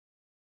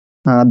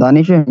हाँ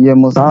दानिश, ये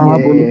हाँ हाँ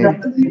बोलो।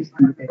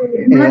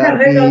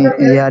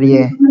 ARP यार,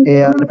 ये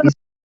ARP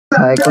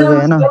साइकिल जो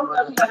है ना,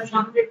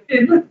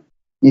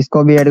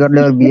 इसको भी ऐड कर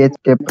ले, और BH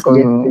कैप्टन को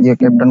भी, ये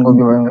कैप्टन को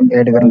भी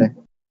ऐड कर ले।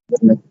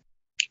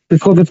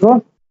 किसको किसको?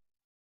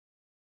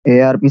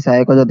 ARP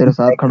साइकिल जो तेरे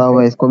साथ खड़ा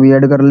हुआ है इसको भी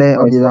ऐड कर ले,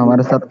 और ये जो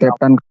हमारे साथ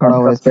कैप्टन खड़ा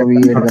हुआ है इसको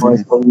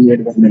भी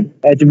ऐड कर ले।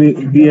 H B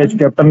B H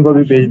captain को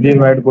भी भेज दिए,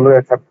 इनवाइट बोलो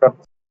एक्सेप्ट कर।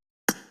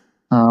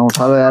 हाँ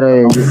उठा लो यार,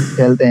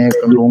 खेलते हैं,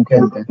 एक रूम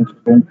खेलते हैं।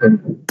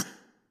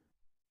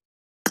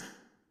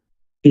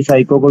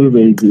 साइको को भी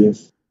भेज दिए।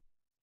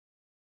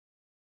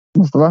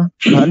 मुस्तफा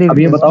उठा ली अब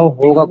ये रिक्वेस्ट? बताओ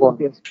होगा कौन?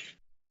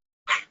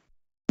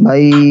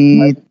 भाई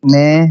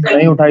मैं,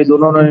 नहीं उठाई,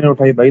 दोनों ने नहीं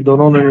उठाई भाई,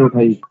 दोनों ने नहीं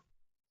उठाई।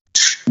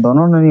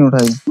 दोनों ने नहीं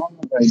उठाई?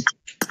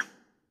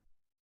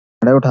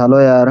 अरे उठा लो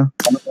यार,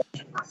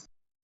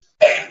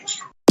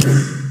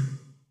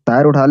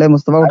 टायर उठा ले,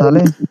 मुस्तफा उठा ले।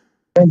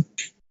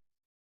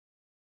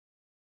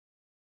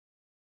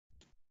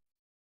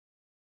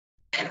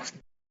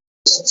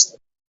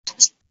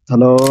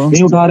 हेलो,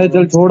 नहीं उठा रहे,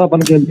 चल छोड़,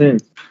 अपन खेलते हैं।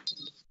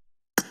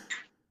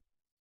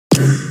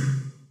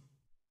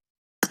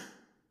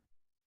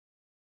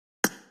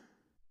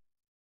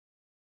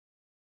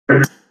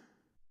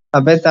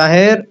 अबे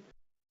ताहिर,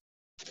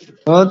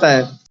 ओ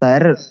Tahir,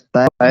 tyre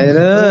tyre Tahir,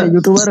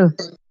 YouTuber.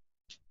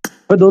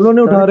 दोनों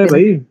ने उठा रहे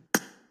भाई,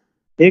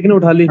 एक ने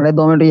उठा ली। अरे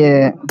 2 मिनट, ये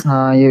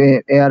हाँ,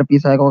 ये ARP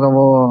साइको का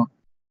वो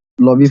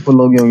लॉबी फुल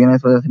हो गई होगी ना,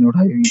 इस वजह से नहीं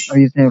उठाई हुई,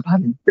 अभी इसने उठा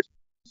ली।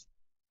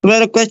 तुम्हें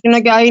रिक्वेस्ट ना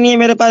क्या आई नहीं है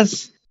मेरे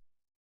पास?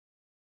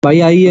 भाई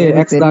आई है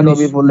एक्स तेरी दानिश।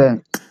 लॉबी फुल है,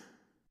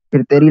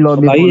 फिर तेरी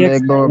लॉबी भाई फुल है, एक्स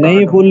एक दो नहीं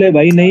काट। फुल है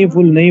भाई, नहीं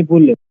फुल, नहीं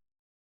फुल है।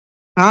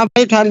 हाँ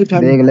भाई उठा ली, उठा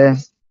ली। देख ले।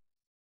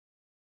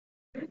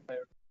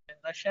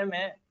 नशे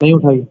में नहीं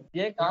उठाई।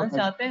 ये कहाँ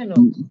से आते हैं लोग?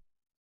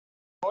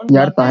 कौन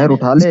यार बुलाते ताहिर हैं?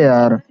 उठा ले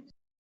यार,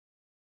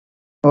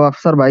 ओ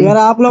अफसर भाई। यार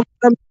आप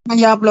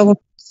लोग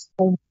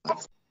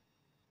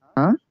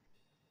हाँ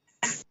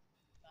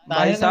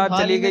भाई साहब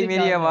चली गई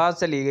मेरी आवाज,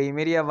 चली गई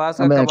मेरी आवाज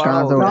का अबे कबाड़ा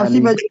कहाँ से हो उठा गया।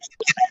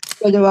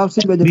 ली?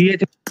 वापसी भेजो।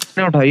 बीएच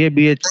ने उठाई है,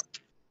 बीएच।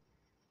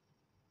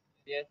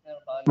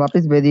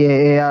 वापिस भेजिए,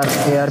 ARP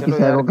चलो यार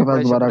साइको के पास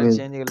कपड़े दोबारा शपड़े भेज।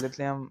 चेंज कर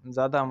लेते हैं हम,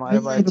 ज्यादा हमारे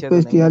पास अच्छे तो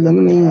रिक्वेस्ट नहीं है।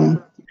 नहीं है।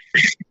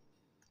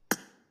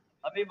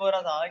 अभी बोल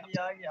रहा था आ गई,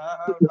 हाँ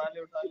हाँ उठा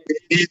ले, उठा ले।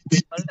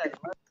 पलटा है,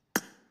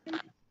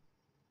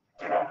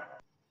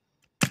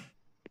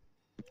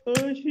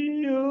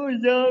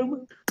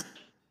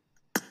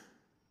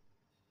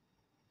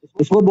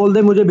 उसको बोल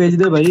दे मुझे भेज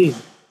दे भाई।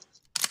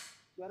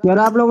 यार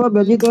आप लोगों को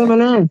भेजी तो है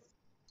मैंने।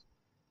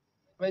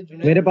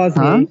 मेरे पास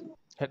नहीं हाँ आई।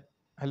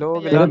 हेलो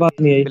मेरे बिलाल, पास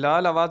नहीं आई।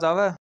 बिलाल आवाज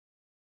आवे?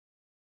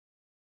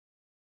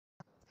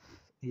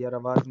 यार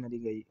आवाज मेरी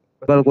गई।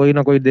 कल कोई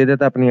ना कोई दे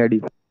देता अपनी आईडी।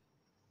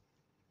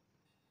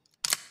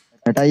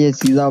 बेटा ये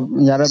सीधा,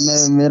 यार मैं,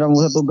 मेरा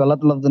मुंह से तू गलत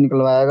लफ्ज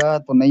निकलवाएगा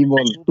तो नहीं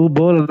बोल। तू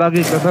बोल, अल्लाह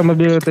की कसम,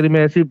 अभी तेरी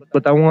मैं ऐसी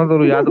बताऊंगा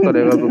तो याद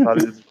करेगा तू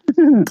सारी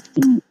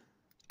जिंदगी।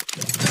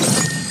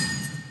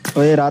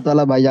 ओए रात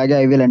वाला भाई आ गया,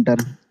 आई विल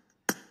एंटर।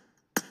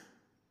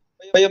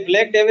 भाई ये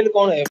ब्लैक डेविल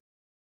कौन है?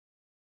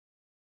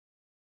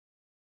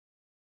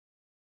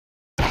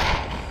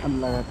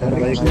 अल्लाह का कर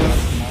भाई,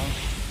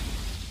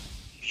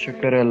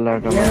 शुक्र है अल्लाह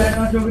का।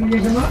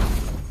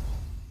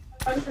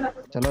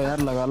 चलो यार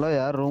लगा लो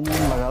यार, रूम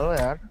लगा लो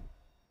यार।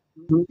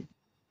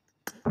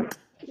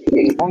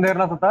 कौन देर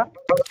ना सोता?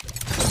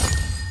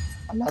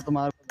 अल्लाह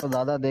तुम्हारे को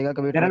ज्यादा देगा,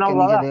 कभी तेरा ट्रक के नाम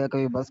नीचे दादा देगा,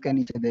 कभी बस के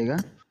नीचे देगा।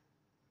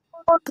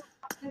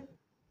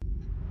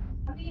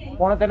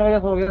 2:45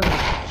 सो गया।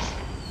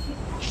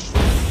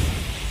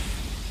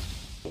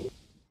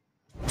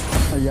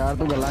 यार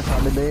तू गला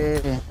छाड़ दे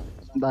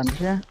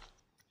दानिश।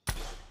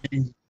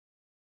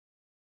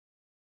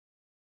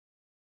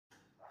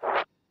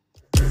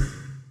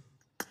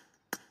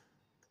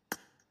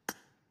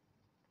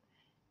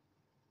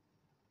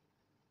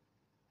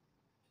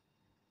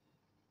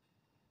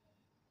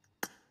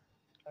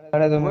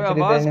 अरे तो वो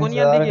मछली आवाज देने को से नहीं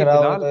आती यार ये खराब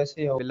हो बिलाल? तो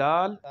ऐसे ही हो।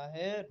 बिलाल,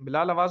 ताहिर,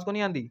 बिलाल आवाज को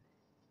नहीं आती?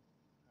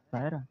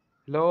 ताहिर,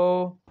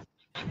 हेलो।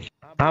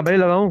 हाँ भाई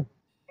लगाऊं?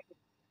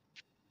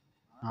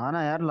 हाँ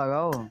ना यार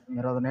लगाओ,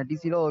 मेरा तो नेट ही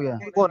स्लो हो गया।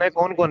 कौन है,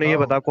 कौन कौन है ये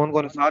बता, कौन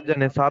कौन है? 7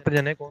 जने, 7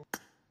 जने कौन?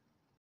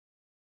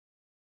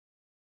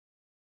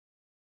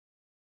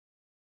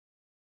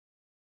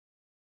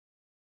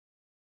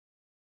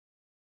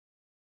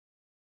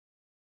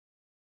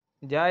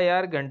 जा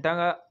यार घंटा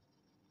का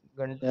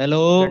हेलो।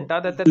 घंटा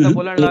देते तब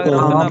बोलने लग रहा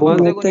हूँ, हाँ तने हाँ बोल।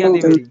 आवाज को नहीं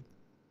आती मेरी।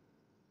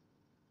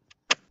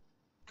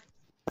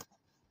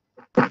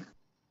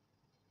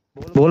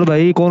 बोल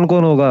भाई, कौन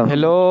कौन होगा?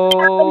 हेलो।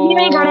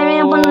 नहीं खड़े में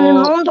अपन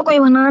हम तो कोई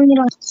बना नहीं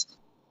रहा।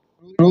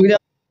 रुक जा।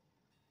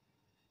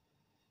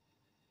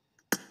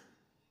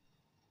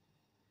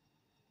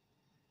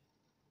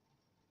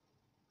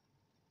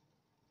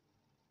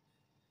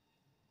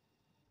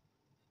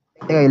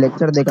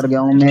 लेक्चर देकर गया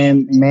हूँ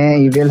मैं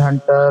इविल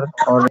हंटर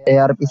और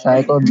ARP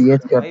साइको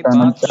BH भाई कैप्टन,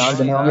 हम बात चार सुनो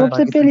जने होंगे, यार।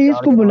 सबसे बाकी तुम पहले 4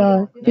 इसको जने हो बुला।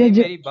 जाओ। नहीं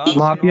मेरी बात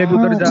माफिया भी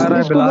सुनो। उधर जा रहा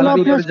है, इसको बिलाल बुला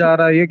भी अपना उधर जा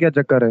रहा है, ये क्या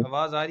चक्कर है?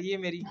 आवाज आ रही है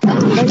मेरी?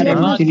 भाई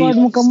अपना स्क्वाड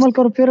मुकम्मल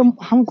करो, फिर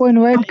हमको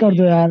इनवाइट कर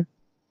दो यार।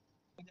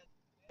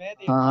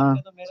 हाँ हाँ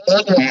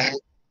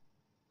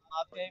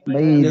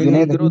भाई यही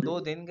जुनेद, करो 2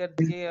 दिन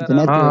करके और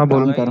जुनेद आप तू हाँ एक हाँ काम लगा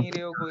बोल ही कर, नहीं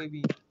रहे हो कोई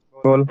भी।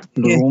 बोल।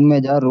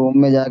 रूम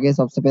में जाके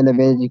सबसे पहले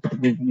भेज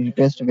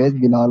रिक्वेस्ट, भेज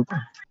बिलाल को,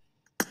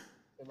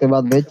 उसके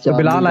बाद भेज तो चार्ली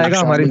बिलाल को, आएगा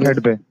हमारी साइड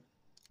पे।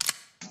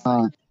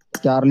 हाँ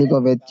चार्ली को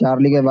भेज,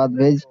 चार्ली के बाद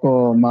भेज को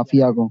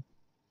माफिया को।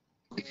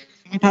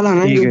 ठीक है,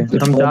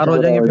 हम 4 हो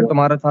जाएंगे, फिर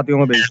तुम्हारे साथियों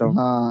को भेजता हूँ।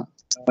 हाँ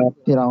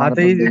फिर हाँ हमारे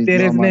तो साथ भेज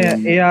तेरे दो, हम आ इसने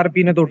जाएंगे।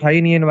 ARP ने तो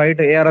उठाई नहीं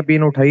इनवाइट, ARP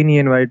ने उठाई नहीं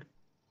इनवाइट।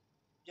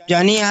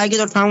 जानी आएगी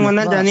तो उठाऊंगा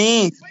ना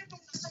जानी।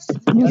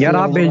 यार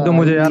आप भेज दो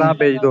मुझे, यार आप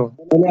भेज दो,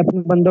 पहले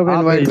अपने बंदों को आप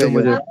इनवाइट भेज दो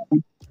भेजो।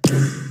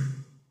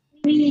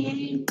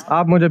 मुझे,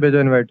 आप मुझे भेजो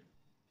इनवाइट।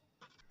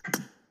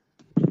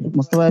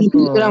 मुस्तफा इसको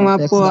भेज रहा हूँ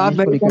एक्स आपको, आप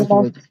दानिश को रिक्वेस्ट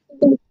भेजो।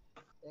 भेज,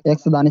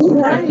 एक्स दानिश को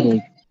रिक्वेस्ट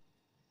भेज।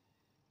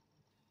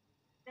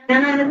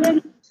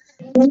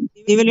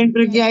 सिविल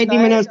इंटर की आई थी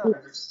मैंने, उसको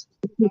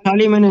उठा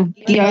ली मैंने,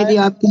 की आई थी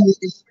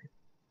आपकी।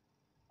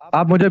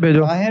 आप मुझे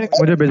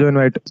भेजो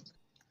इनवाइट।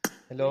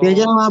 हेलो भेज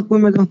रहा हूँ आपको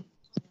मैं तो।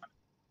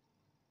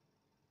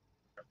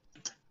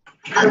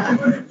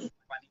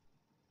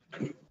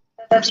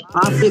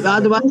 आपकी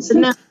बात बात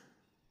सुनना।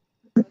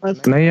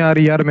 नहीं आ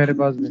रही यार मेरे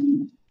पास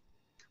में।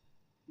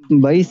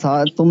 भाई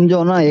तुम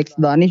जो ना एक्स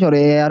दानिश और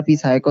ARP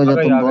साइको, जो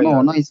तुम आ गई दोनों हो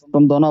आ ना, गई।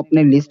 तुम दोनों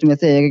अपने लिस्ट में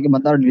से एक एक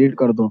बंदा डिलीट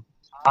कर दो।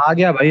 आ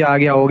गया भाई, आ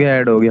गया, हो गया,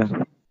 ऐड हो गया।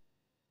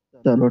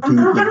 चलो ठीक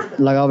है,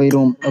 लगा भाई,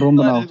 रूम रूम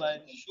बनाओ। अरे भाई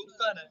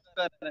शुक्र है,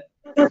 शुक्र है,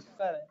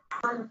 शुक्र है।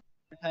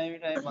 मिठाई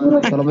मिठाई मांग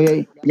रही चलो है।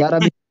 भाई यार,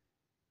 अभी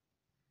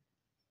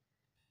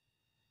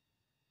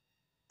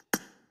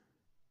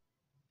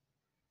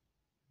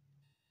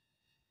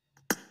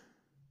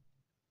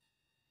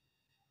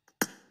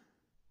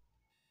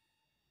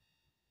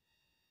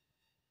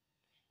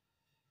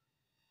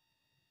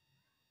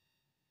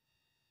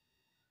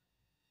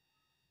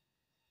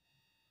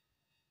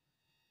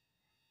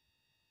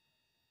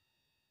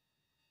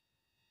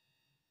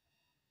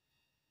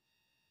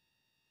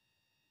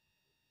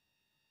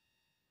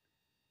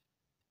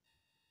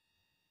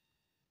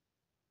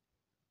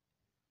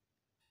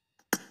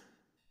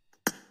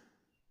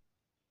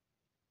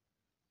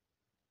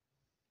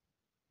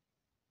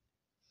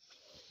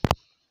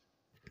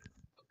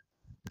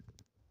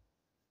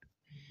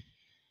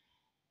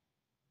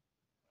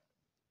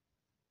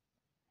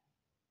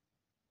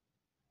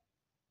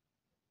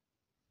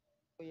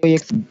कोई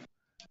एक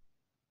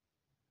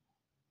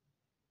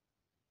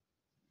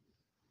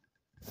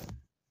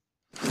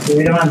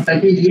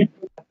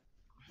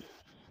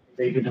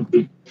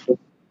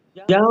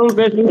जाऊँ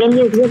पैसे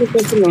जल्दी उठ गया तो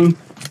कैसे नहीं।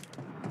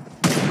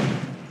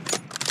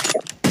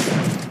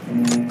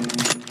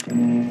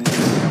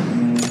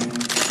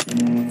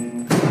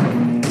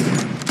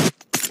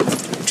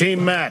 Team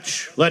match,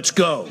 let's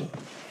go.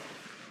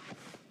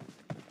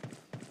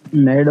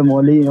 नेड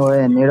मोली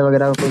ओए, नेड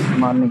वगैरह का कोई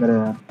इस्तेमाल नहीं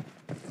करेगा।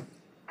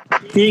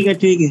 ठीक है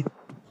ठीक है।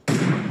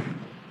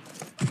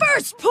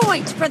 First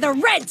point for the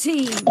red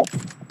team.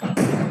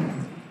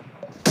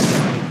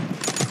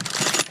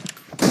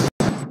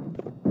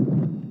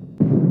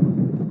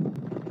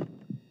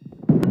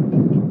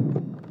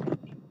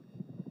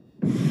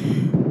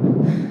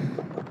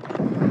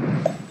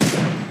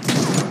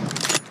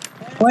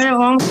 ओए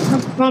Om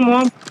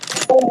Om.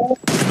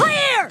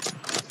 Clear.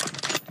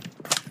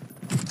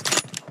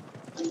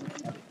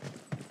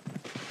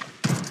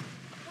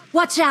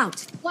 Watch out.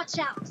 Watch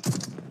out.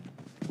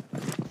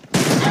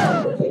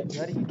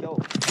 यार ये क्या हो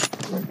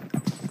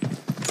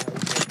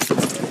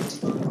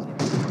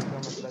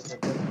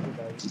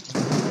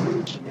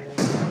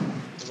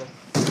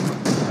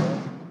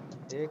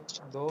एक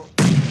दो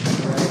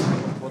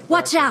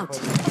Watch out.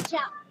 Watch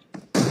out.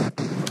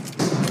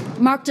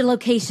 Marked a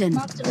location.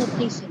 Marked a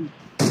location.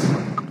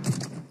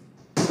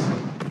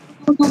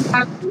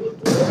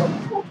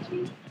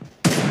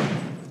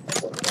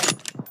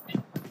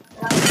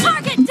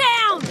 Target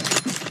down.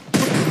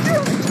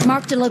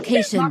 Marked a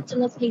location. Marked a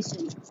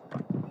location.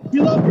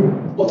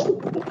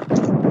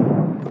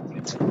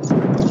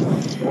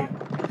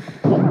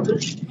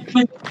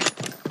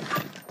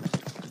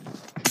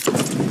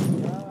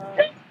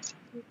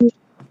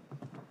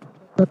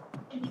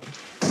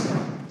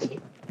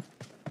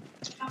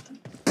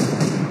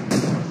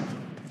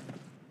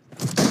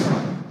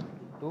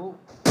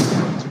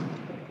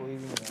 तो कोई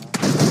भी नहीं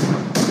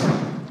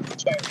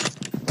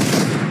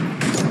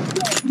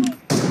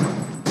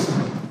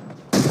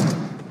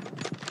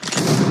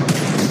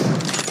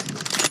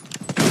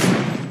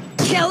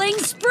Killing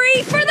spree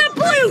for the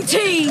blue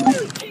team.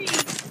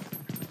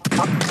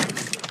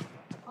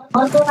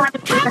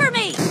 Cover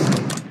me.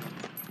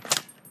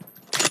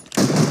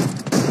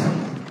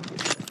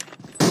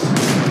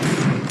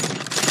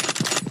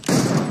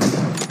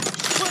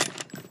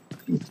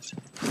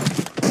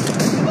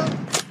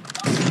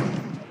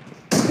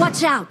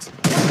 Watch out.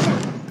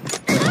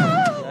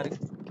 यार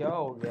क्या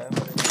हो गया है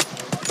मेरे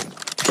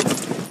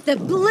The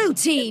blue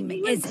team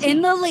is in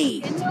the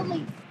lead.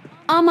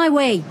 On my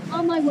way.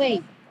 On my way.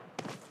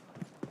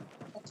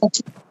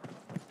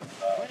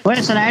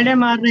 ओए स्लाइडर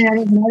मार रहे हैं यार,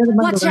 स्लाइडर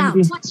बंद Watch हो out.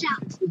 गई। Watch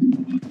out.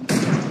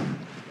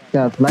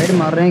 क्या स्लाइड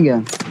मार रहे हैं क्या?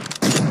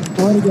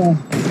 और क्या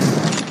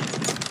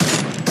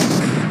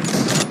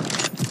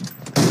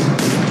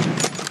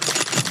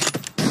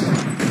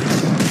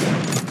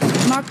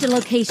Marked a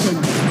location.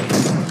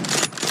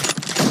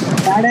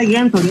 सारे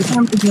गेम थोड़ी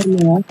काम पे खेल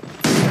रहे हैं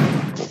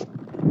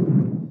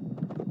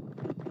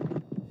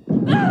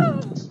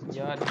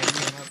यार मेरी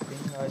है ना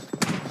पिंग आज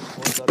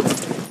बहुत ज़्यादा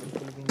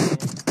बिल्कुल भी नहीं है,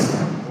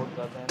 बहुत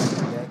ज़्यादा है ना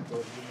लैग हो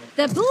रही है मेरे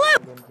The पास, blue.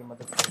 मैंने उनकी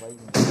मदद करवाई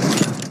भी नहीं।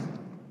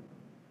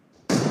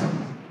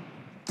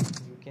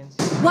 You can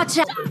see Watch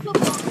out.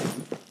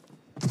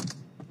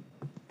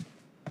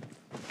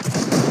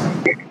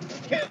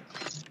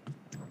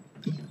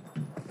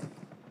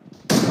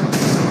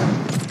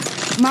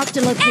 Marked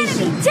a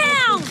location. Enemy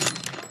down.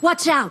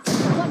 Watch out.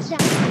 Watch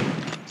out.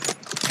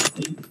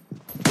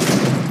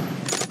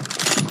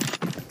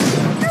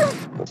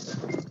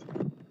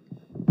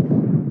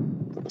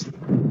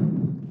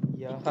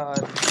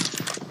 यार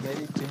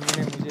मेरी पिंग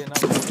ने मुझे ना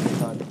बहुत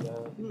बता दिया।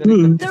 इधर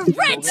The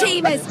red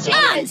team is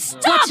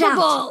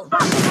unstoppable.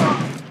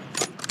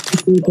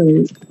 ठीक है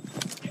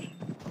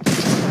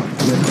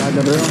क्या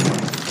कर रहे हो?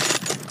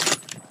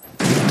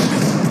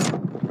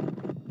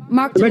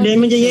 Marked a अबे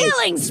डैमेज है ये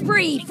killing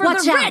spree for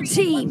the red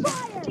team.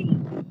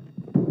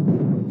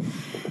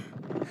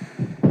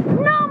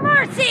 No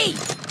mercy.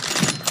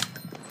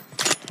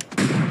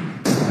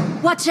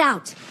 Watch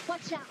out.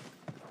 Watch out.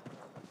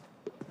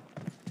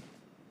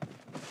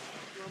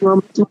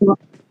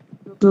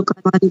 जो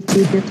हमारी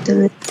टीम देखते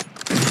हुए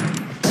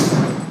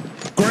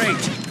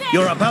Great.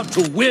 You're about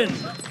to win.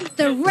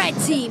 The red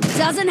team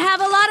doesn't have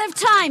a lot of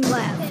time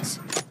left.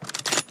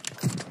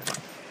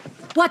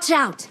 Watch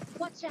out.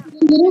 Watch out.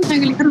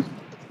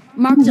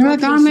 Marked a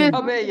काम है location.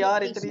 अबे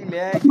यार इतनी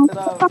lag इतना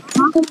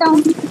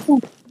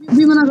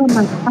भी मना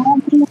करना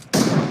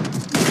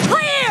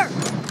Clear.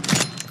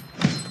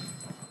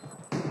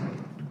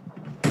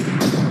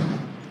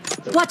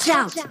 Watch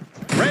out.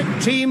 Red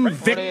team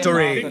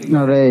victory.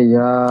 अरे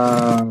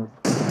यार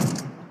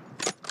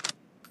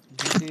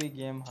जीती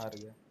गेम हार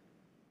गया।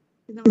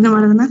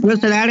 अबे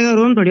स्लाइड का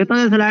रूम थोड़ी होता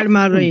है स्लाइड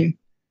मार रही है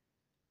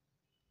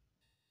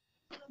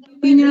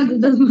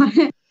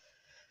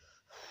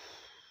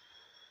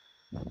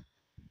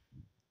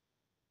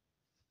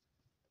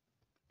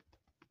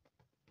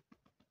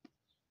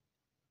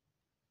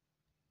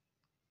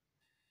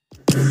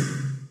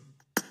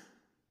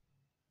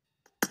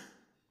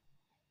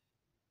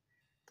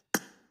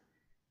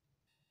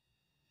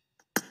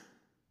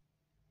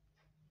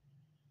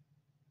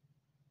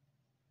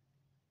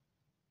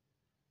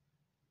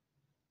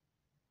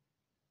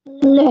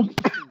ले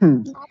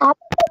आप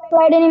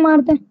स्लाइड नहीं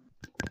मारते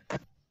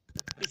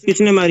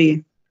किसने मारी है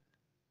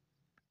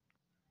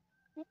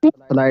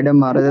स्लाइड में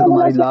मारे थे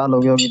तुम्हारी लाल हो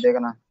गई होगी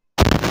देखना।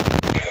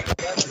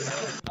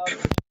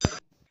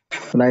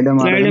 स्लाइड में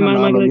मारे स्लाइड थे ना मार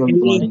लाल मार हो के गई होगी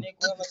खेलनी तुम्हारी।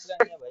 कोई मसला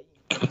नहीं है भाई।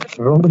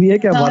 रोंदू ये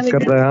क्या बात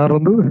कर रहा है? हाँ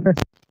रोंदू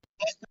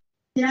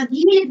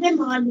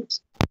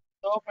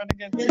तो कट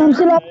के तुम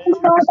स्लाइड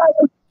मार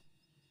दो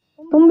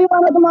तुम भी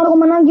मारो तुम्हारे को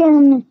मना किया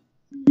हमने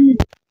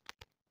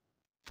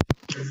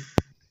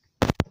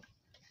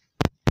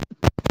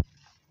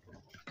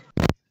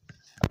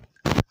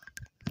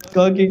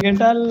कोकी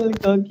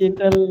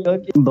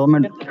 2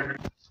 मिनट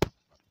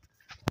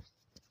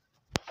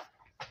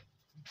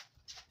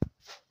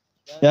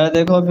यार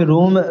देखो अभी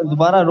रूम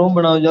दोबारा रूम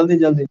बनाओ जल्दी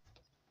जल्दी।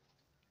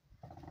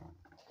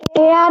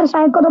 ए यार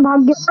साइको तो भाग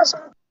गया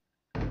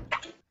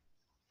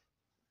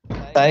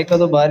साई का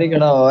तो बाहर ही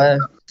खड़ा हुआ है।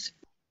 भाई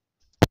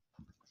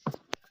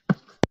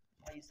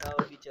साहब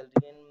अभी चल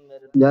रही है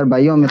मेरे यार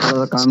भाइयों मैं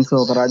थोड़ा सा काम से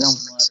होकर आ जाऊं।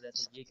 मार रहे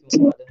थे ये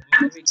क्यों मार रहे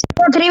मैंने भी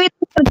तो 3v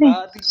करते हैं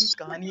रात की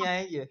कहानियां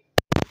है ये।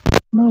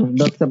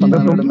 10 से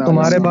 15 मिनट में आ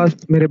तुम्हारे जाऊंगा। पास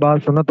मेरी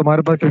बात सुनो,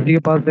 तुम्हारे पास किसी के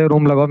पास है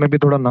रूम लगाओ, मैं भी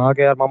थोड़ा नहा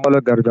के यार मामा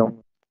लोग घर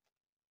जाऊंगा।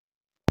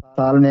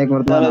 साल में एक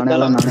मरतबा चलो नहाने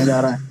वाला चलो नहाने जा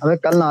रहा है। अबे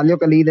कल नहा लियो,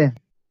 कल ईद है।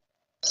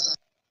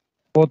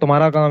 वो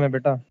तुम्हारा काम है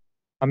बेटा,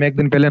 हम एक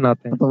दिन पहले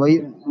नहाते हैं। तो वही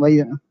वही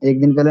एक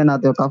दिन पहले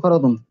नहाते हो, काफर हो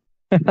तुम।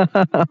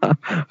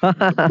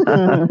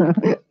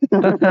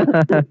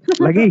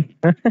 लगी।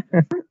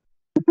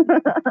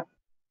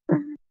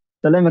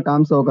 चले मैं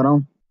काम से होकर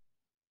आऊं।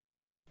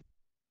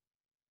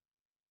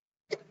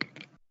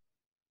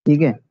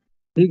 ठीक है।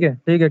 ठीक है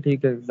ठीक है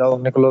ठीक है, जाओ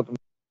निकलो तुम।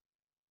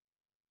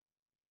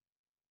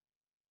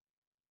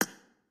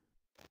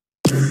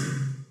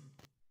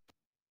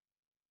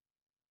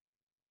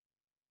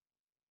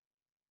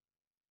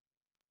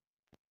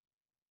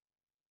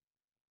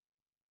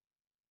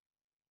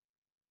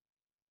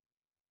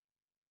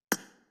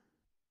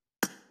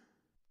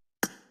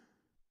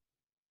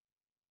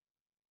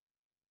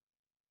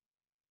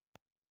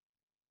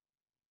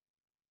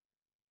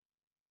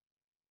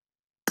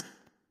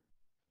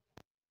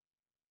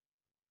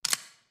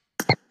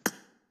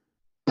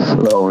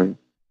 हेलो भाई,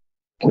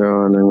 क्या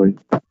हाल है भाई?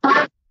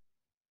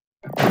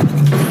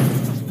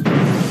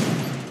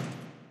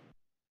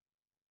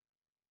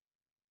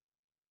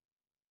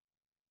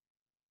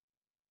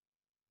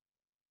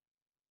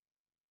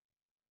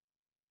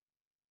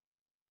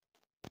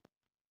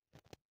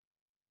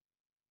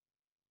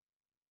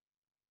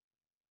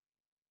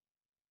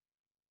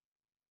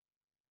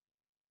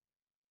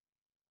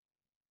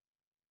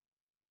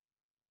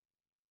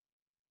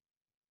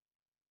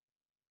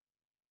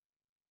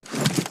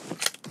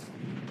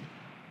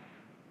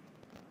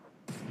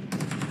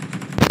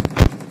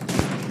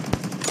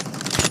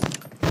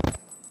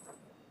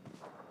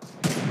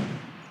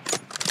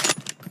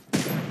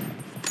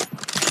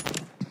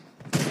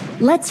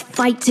 Let's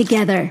fight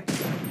together.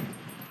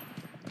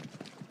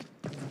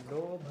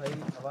 लो भाई,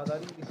 आवाज आ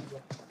रही है किसी को?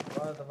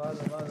 आवाज आवाज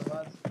आवाज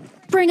आवाज।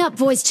 Bring up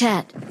voice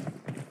chat.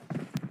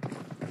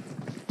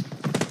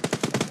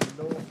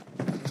 लो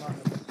सीमा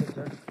मिस्टर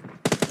जट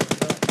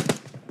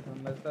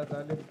मजदा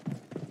गालिब।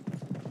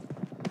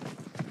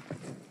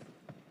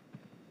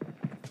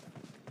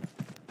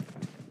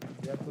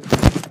 यार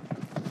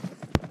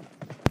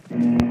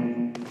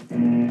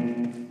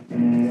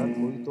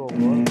कोई तो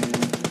होगा।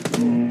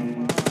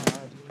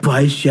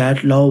 वॉइस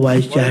चैट लाओ,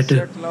 वॉइस चैट।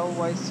 लाओ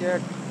वॉइस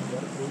चैट।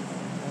 यार कोई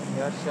नहीं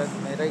यार, शायद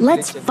मेरा ही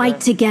Let's glitch चल रहा fight है।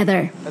 together.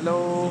 Hello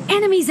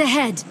Enemies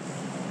ahead.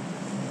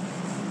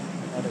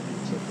 अरे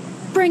पीछे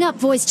तो Bring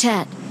up voice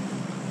chat.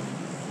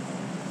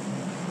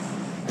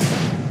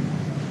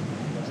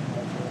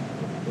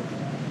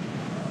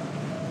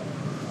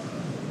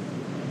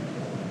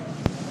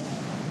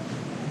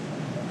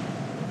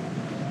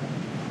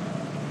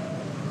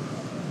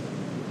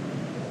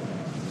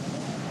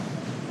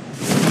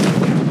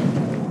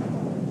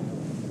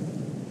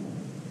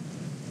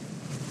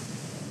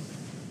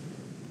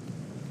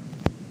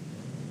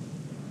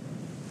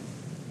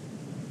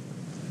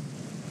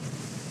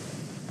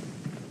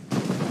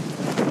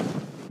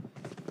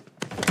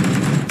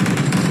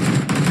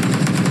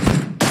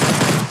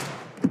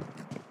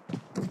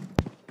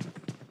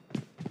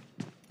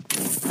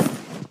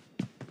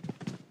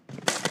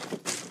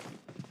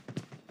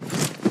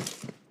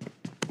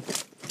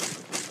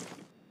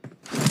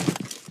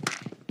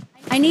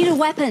 I need a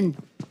weapon.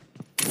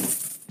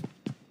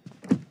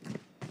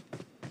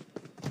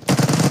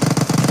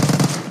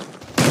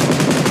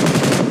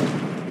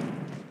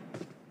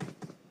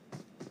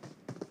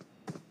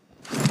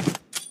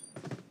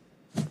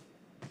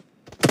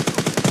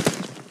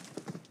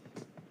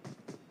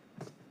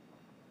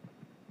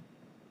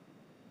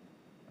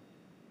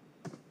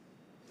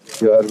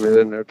 यार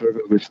मेरे नेटवर्क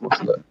का कुछ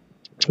मसला है,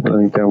 पता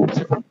नहीं क्या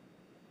मसला है।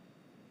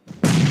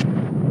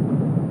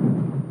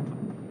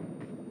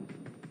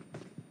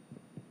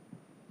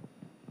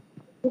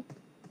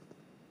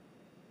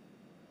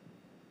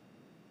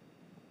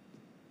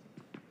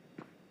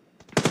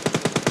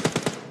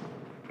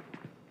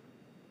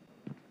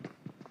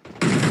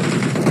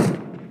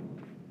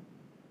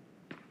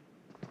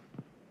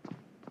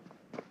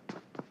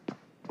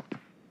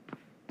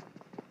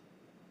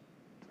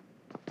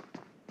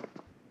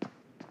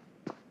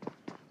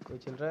 कोई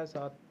चल रहा है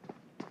साथ?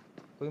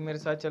 कोई मेरे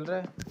साथ चल रहा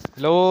है?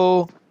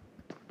 Hello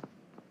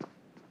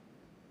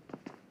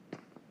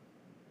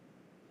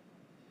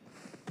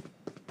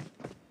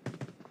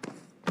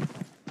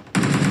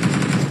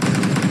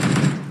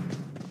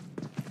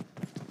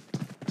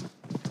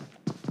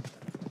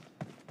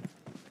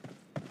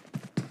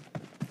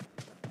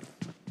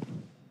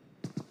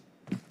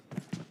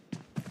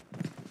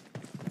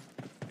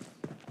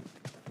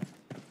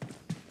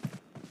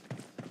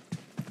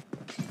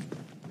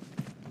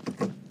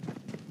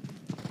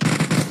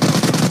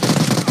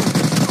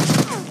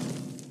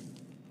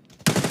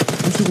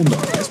Un segundo,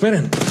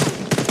 esperen.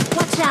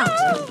 Watch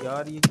out.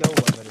 यार ये क्या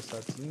हुआ मेरे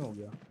साथ? सीन हो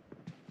गया।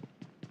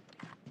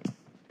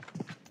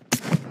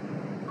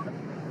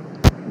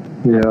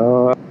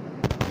 यार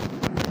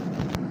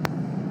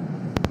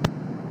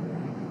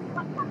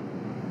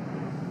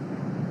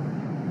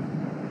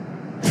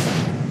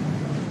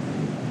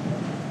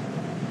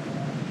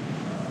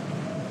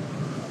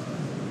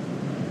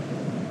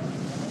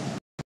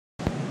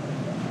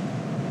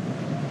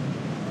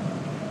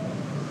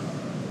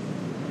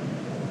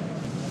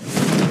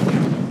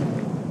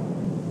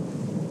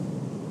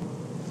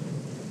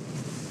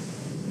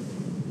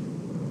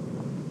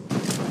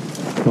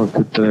वो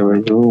कितने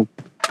भाई हो?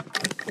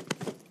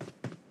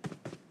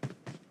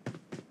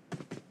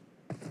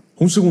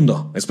 Un segundo,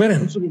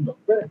 esperen.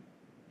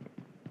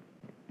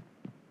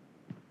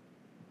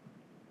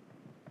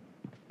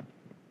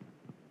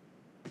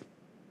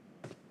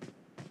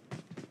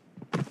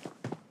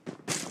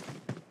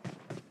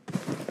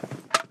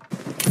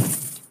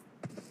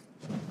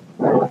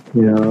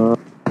 यार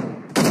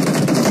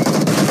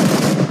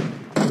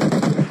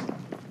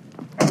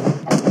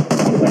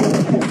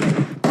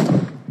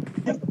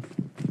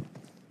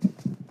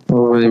ओ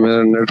भाई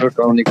मेरा नेटवर्क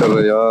काम नहीं कर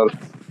रहा यार।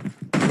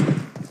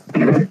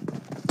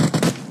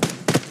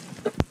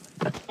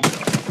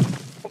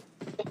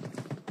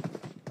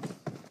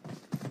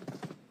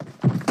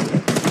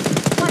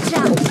 Watch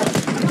out.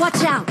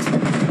 Watch out.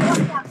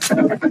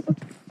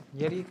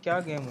 यार ये क्या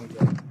गेम हो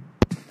गया?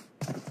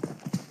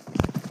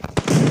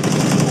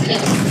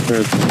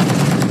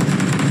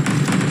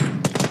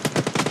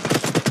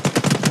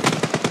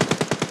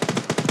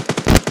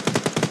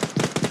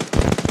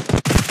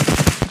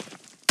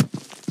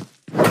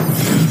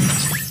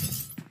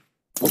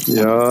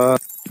 यार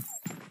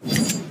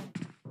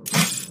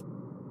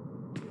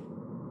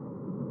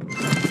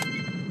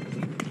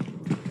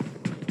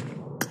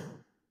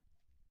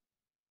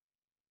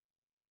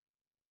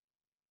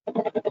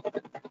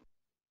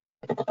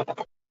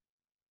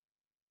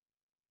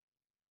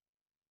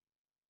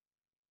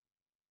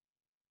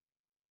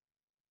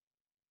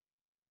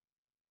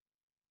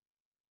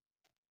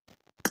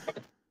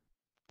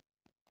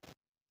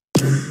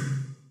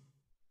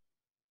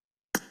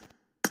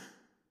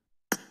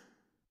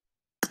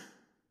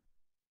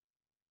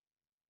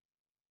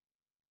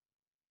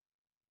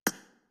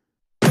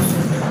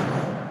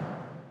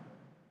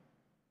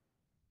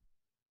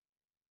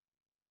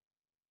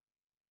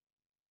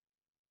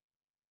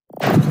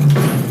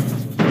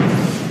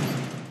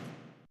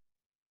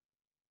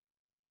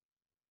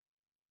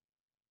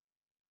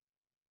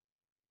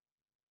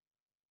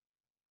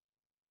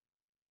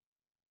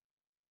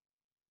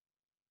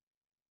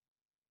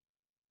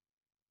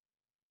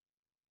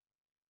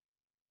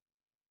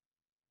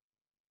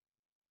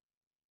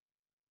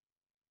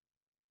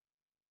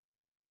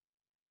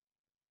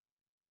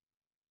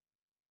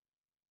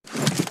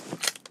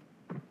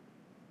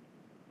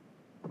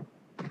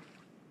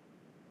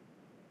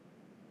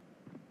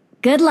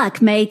Good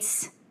luck,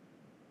 mates.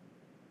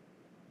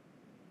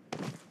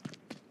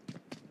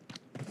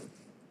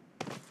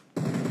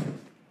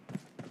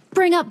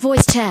 Bring up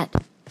voice chat.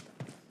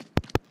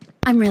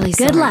 I'm really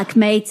sorry. Good luck,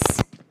 mates.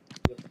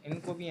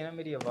 इनको भी है ना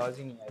मेरी आवाज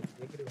ही नहीं आई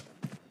देख रहे हो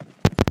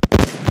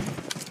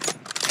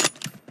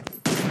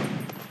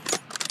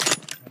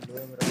हेलो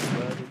मेरा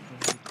मोबाइल इतनी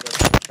हीट कर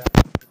रहा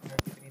है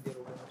कितनी देर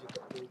हो गई मुझे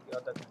करते हुए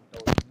आधा घंटा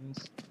हो गया मीन्स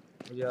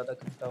मुझे आधा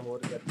घंटा और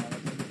करना है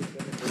मतलब मुझे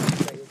पहले 2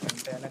 घंटा 1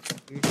 घंटा है ना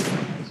कंप्लीट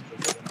करना है इसको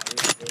फिर ना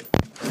 1 1.5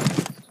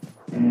 घंटा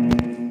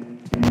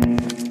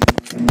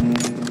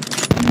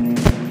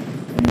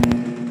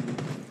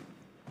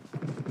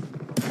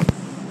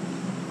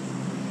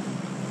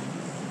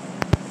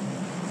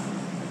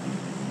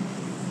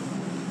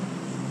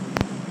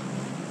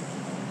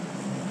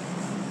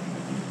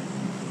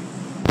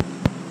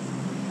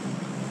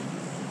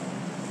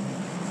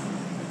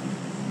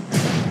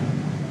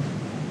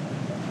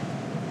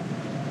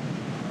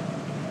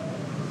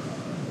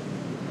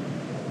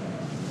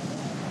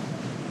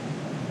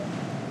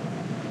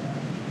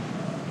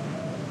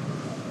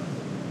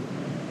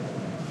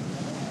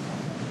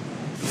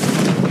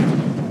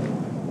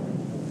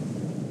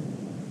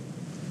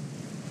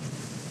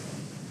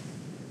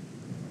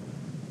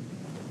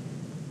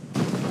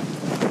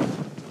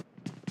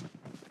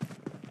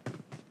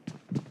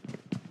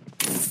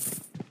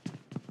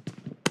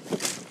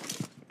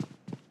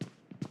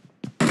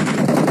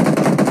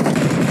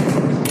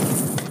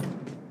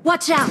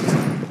Watch out!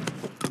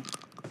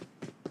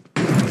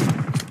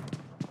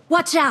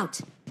 Watch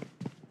out!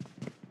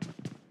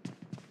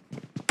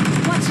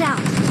 Watch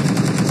out!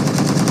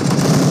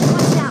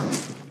 Watch out!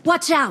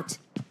 Watch out!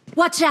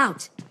 Watch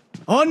out!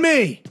 On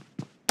me!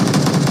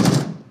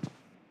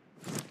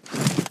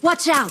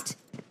 Watch out!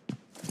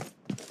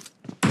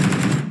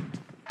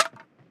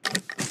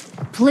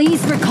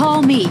 Please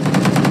recall me.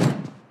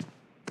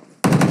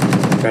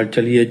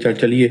 चल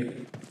चलिए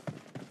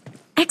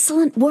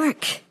Excellent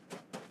work.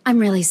 I'm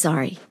really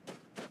sorry.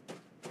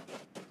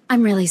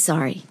 I'm really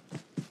sorry.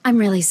 I'm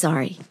really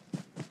sorry.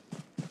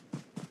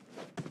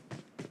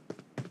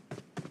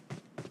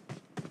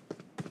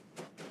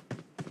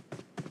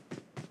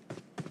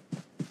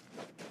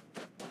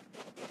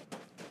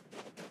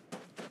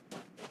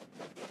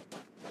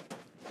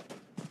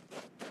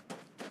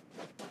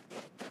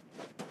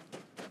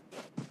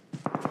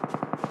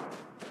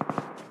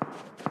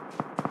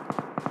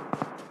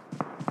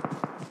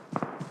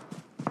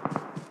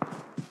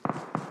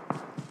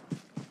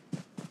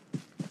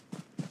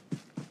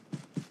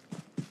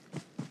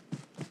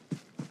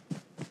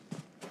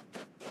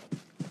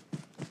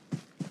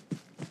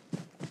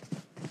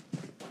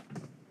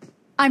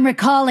 I'm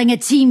recalling a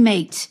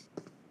teammate.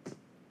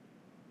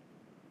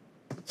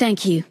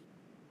 Thank you.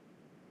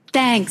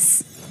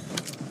 Thanks.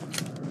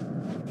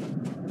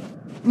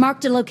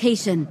 Marked a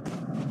location.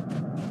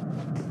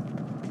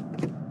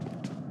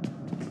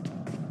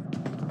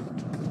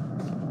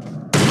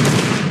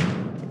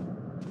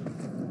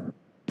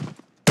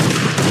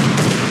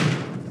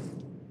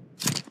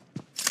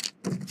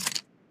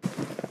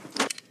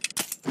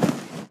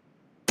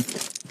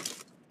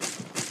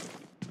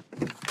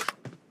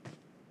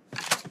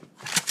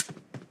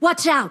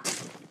 Watch out!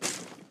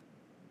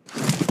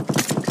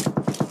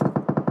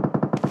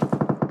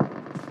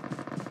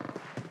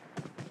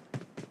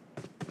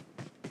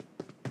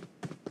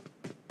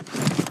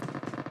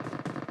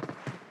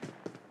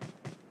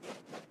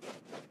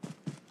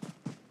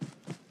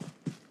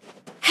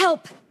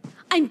 Help!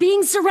 I'm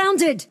being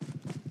surrounded!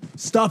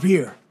 Stop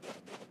here.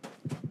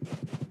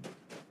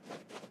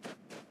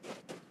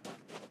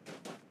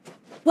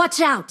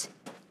 Watch out!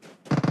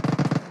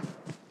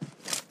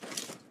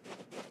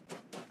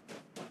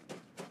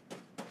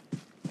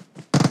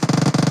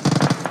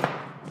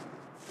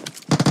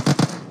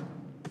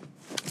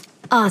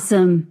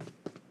 Awesome.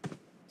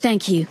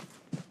 Thank you.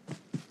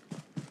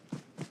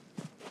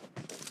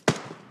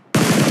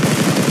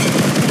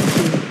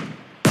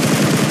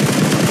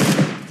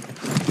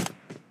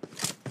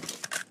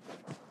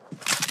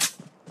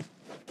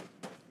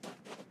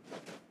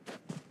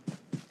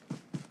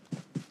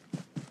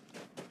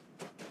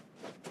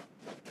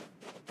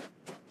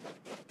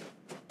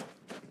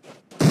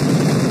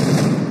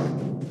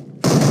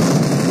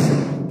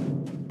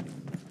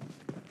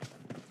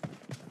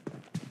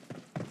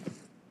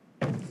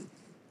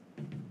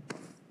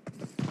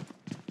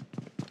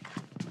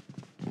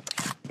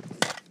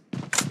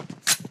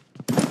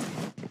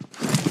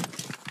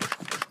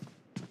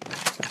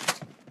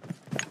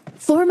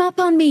 Form up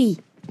on me.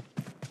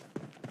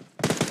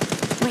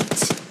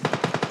 Wait.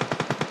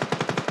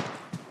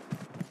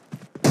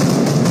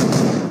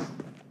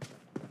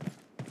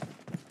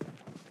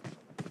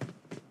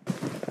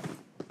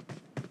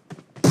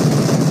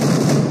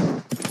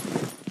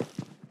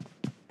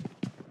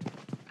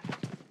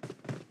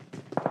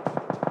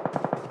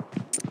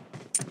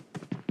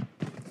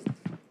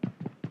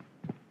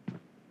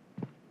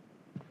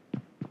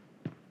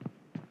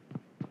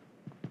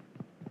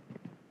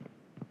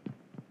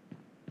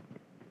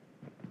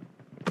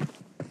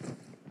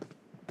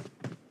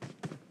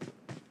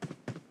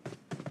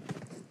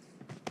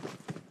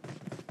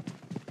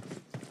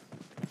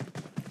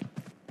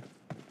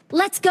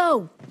 Let's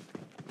go!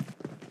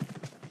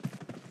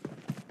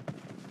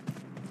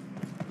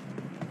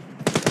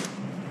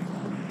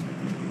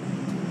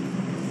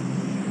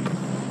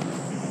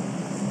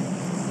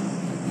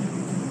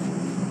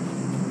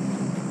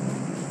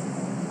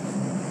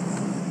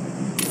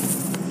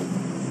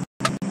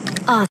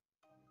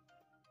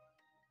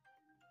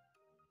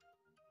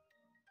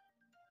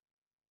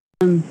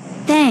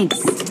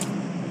 Thanks.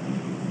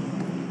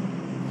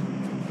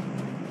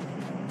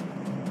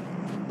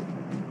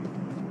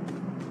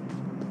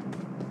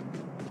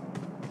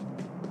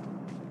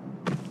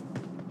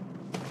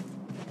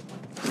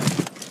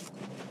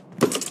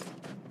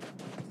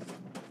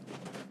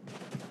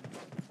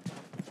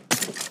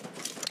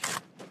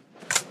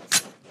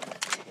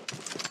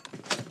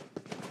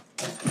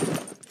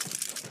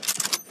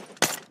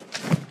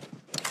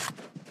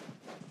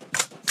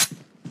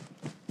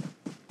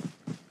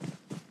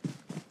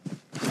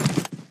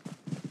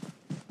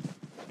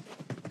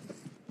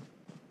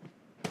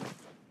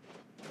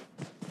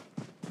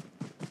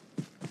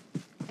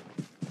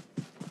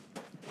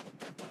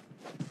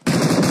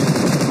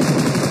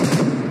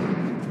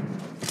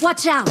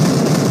 Watch out!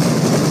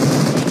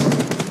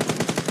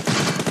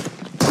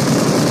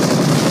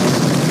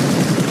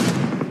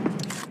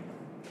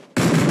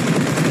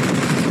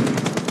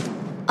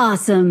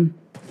 Awesome.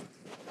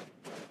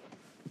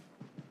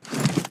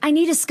 I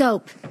need a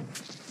scope.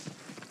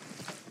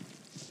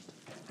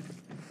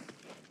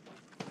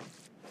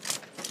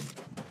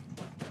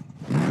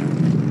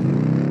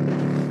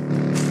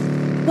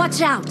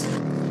 Watch out!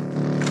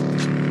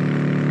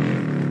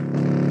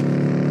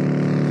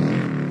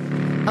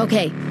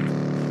 Okay.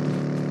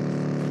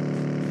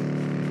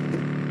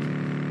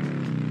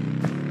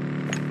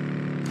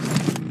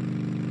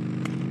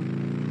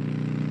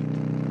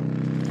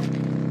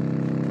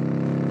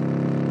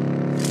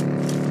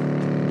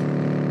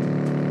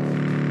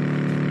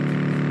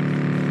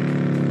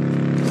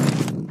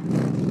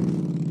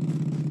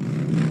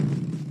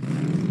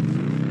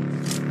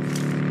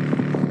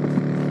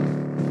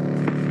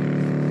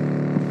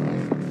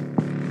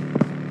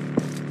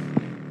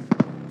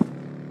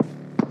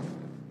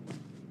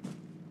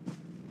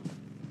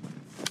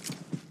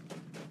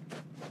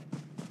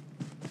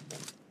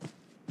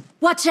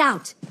 Watch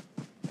out!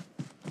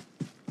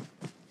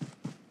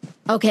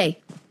 Okay.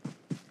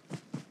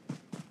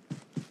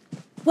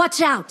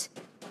 Watch out!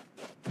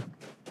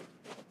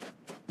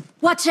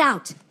 Watch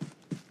out!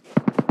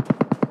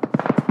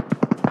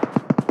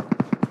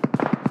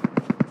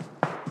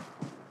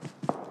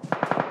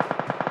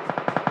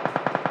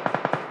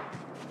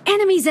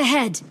 Enemies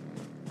ahead!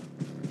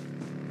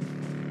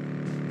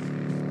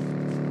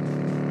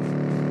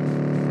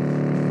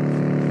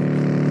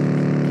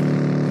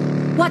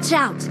 Watch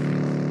out!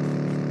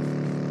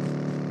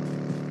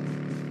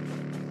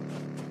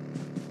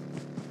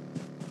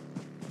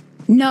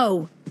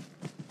 No!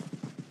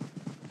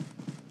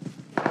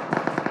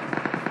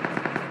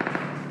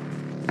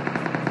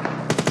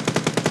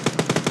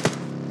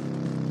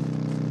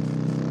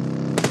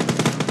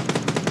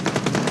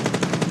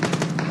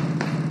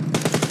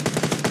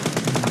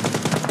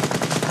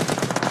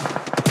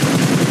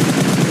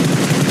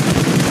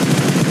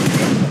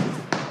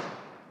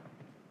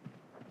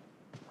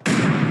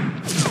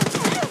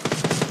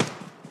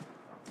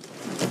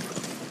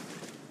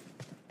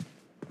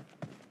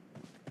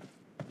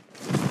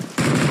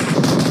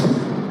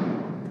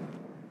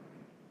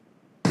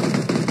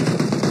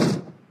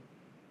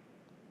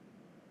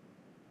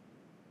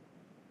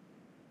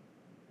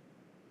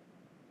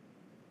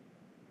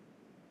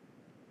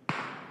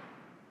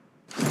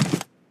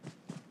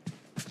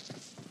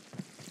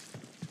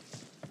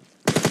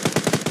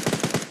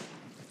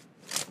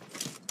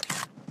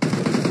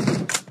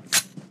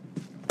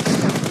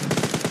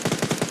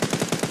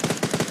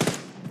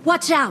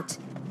 Watch out!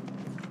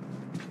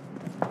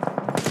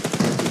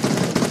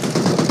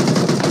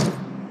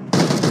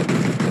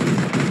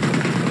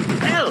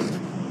 Help!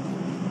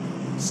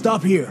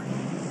 Stop here.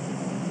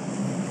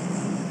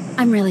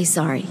 I'm really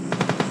sorry.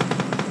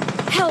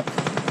 Help!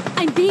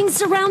 I'm being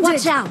surrounded!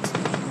 Watch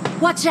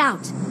out! Watch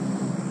out!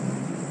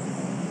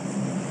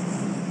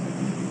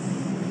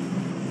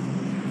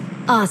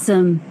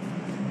 Awesome.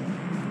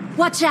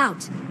 Watch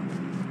out!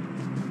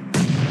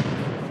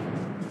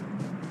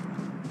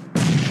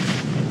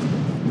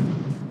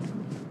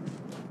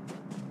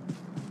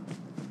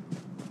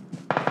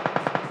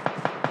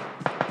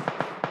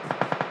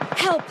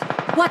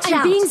 Help! Watch out!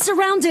 I'm being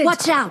surrounded!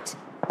 Watch out!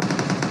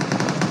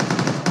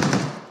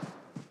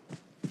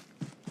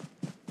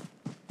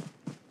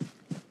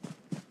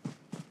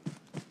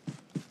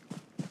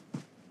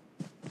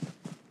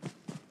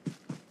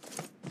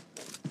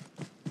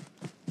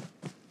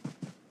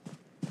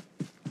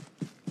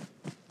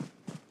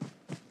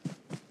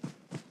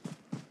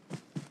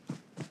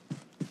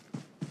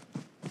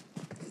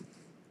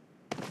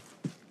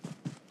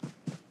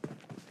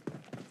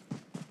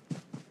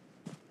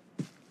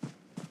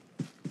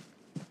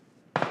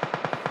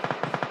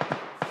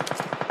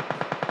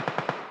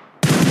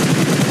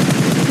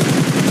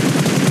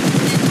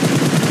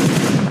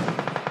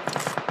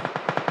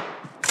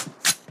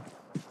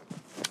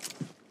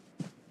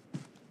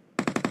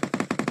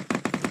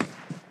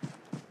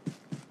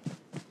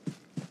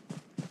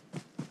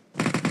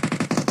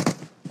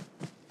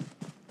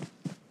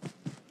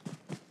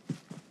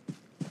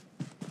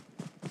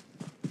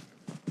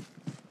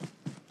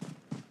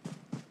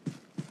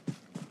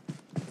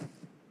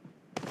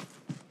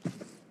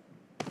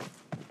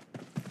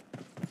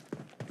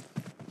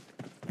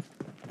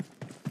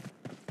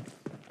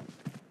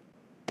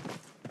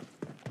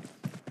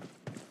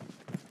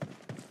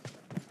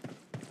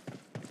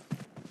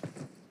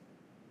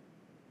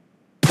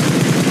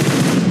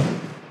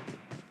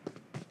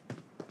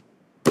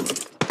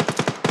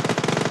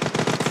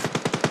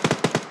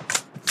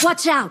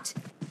 Watch out!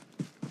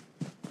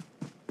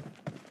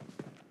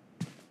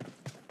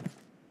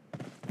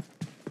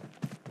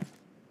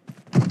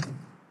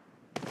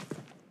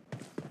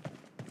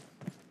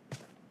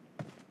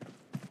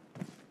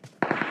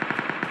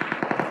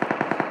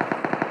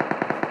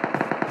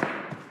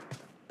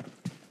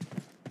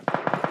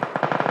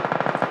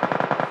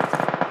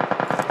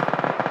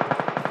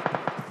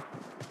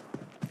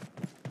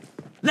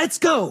 Let's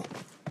go!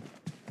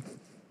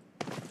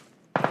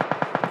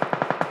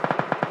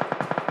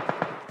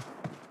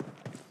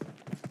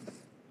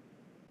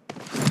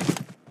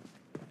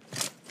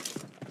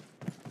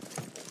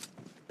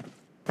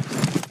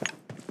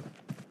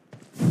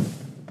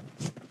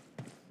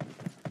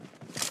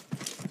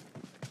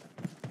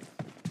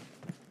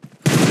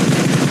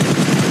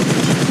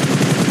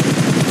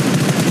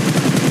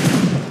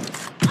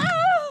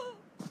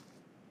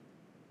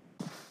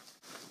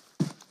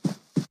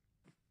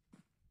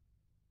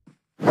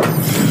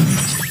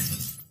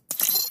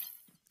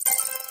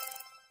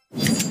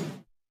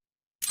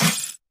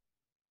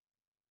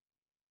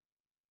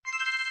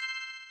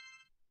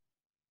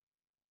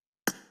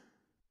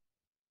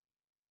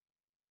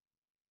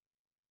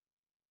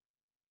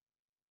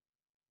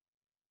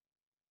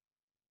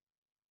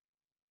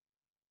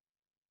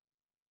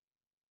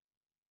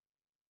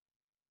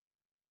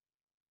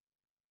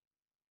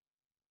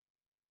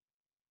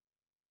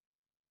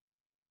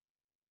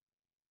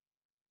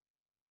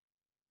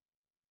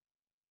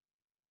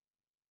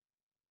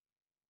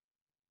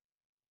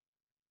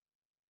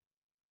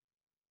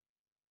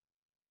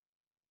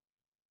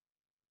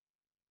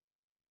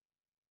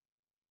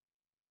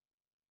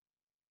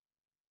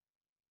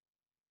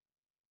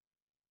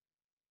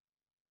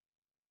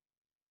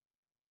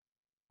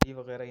 ये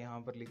वगैरह यहाँ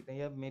पर लिखते हैं,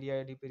 या मेरी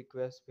ID पे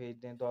request भेज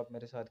दें तो आप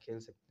मेरे साथ खेल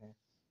सकते हैं।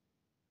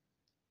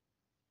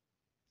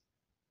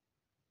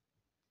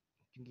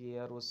 क्योंकि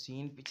यार वो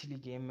सीन पिछली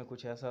गेम में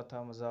कुछ ऐसा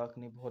था, मजाक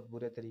नहीं, बहुत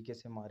बुरे तरीके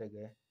से मारे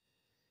गए।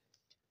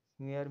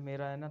 यार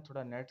मेरा है ना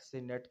थोड़ा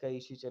नेट का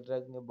इशू चल रहा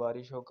है, क्योंकि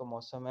बारिशों का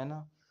मौसम है ना,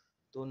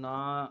 तो ना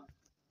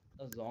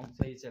जोंग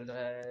सही चल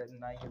रहा है,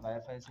 ना ये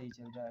वाईफाई सही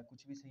चल रहा है,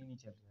 कुछ भी सही नहीं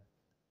चल रहा है।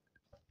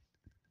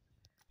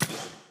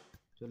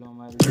 चलो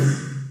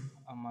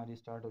हमारी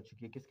स्टार्ट हो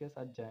चुकी है। किसके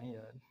साथ जाएं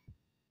यार?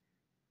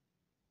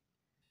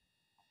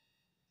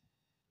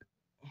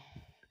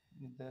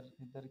 इधर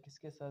इधर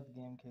किसके साथ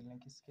गेम खेलें,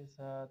 किसके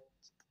साथ?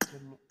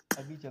 चलो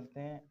अभी चलते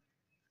हैं,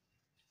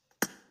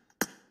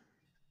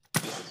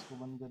 इसको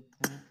बंद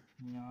करते हैं,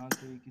 यहाँ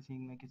से किसी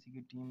न किसी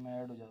की टीम में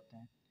ऐड हो जाते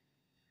हैं,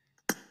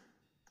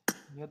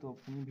 या तो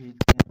अपनी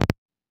भेजते हैं।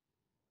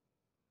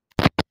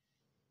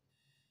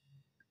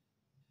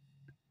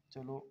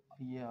 चलो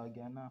ये आ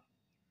गया ना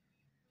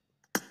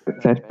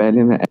सर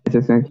पहले मैं ऐसे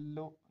से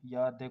हेलो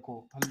यार, देखो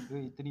हेलो,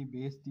 इतनी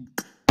बेइज्जती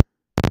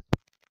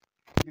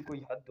की कोई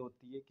हद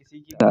होती है। किसी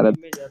की सारा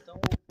टीम में जाता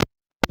हूँ,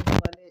 टीम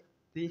वाले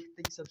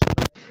देखते ही सबसे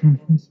पहले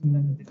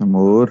बिस्मिल्लाह करते हैं,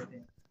 मोर करते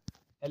हैं।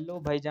 हेलो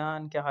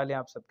भाईजान, क्या हाल है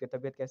आप सबके?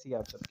 तबीयत कैसी है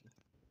आप सबकी?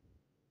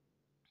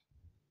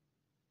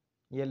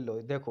 ये लो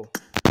देखो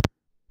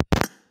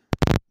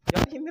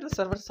यार, ये मेरा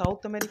सर्वर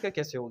साउथ अमेरिका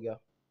कैसे हो गया?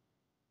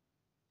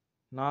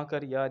 ना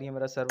कर यार, ये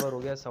मेरा सर्वर हो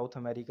गया साउथ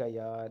अमेरिका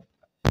यार।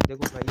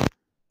 देखो भाई,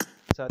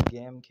 साथ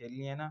गेम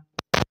खेलनी है ना,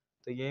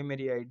 तो ये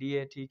मेरी आईडी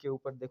है, ठीक है?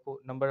 ऊपर देखो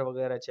नंबर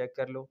वगैरह चेक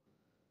कर लो,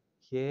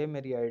 ये है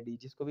मेरी आईडी।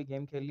 जिसको भी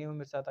गेम खेलनी है वो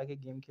मेरे साथ आके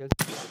गेम खेल।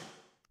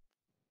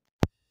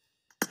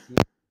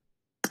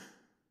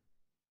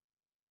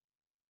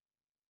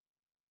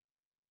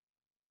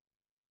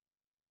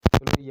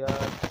 चलो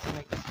यार, किसी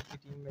ना किसी की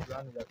टीम में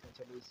ज्वाइन हो जाते हैं।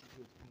 चलो इसी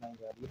की नहीं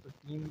यार, ये तो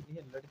टीम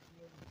ये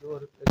लड़की जो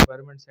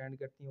रिक्वायरमेंट सेंड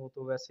करती हैं वो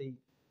तो वैसे ही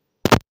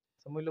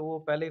समझ लो वो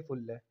पहले ही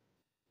फुल है।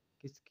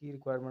 किसकी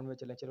रिक्वायरमेंट में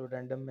चलें? चलो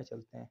रैंडम में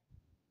चलते हैं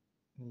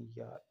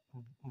यार।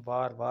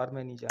 वार वार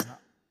में नहीं जाना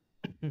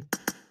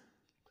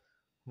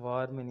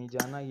वार में नहीं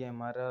जाना। ये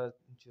हमारा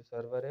जो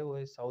सर्वर है वो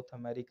है साउथ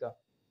अमेरिका।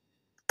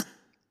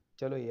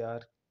 चलो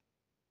यार,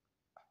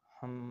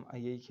 हम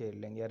यही खेल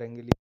लेंगे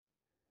रंगली।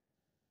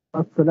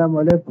 अस्सलाम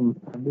वालेकुम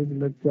अभी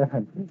लोग क्या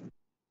है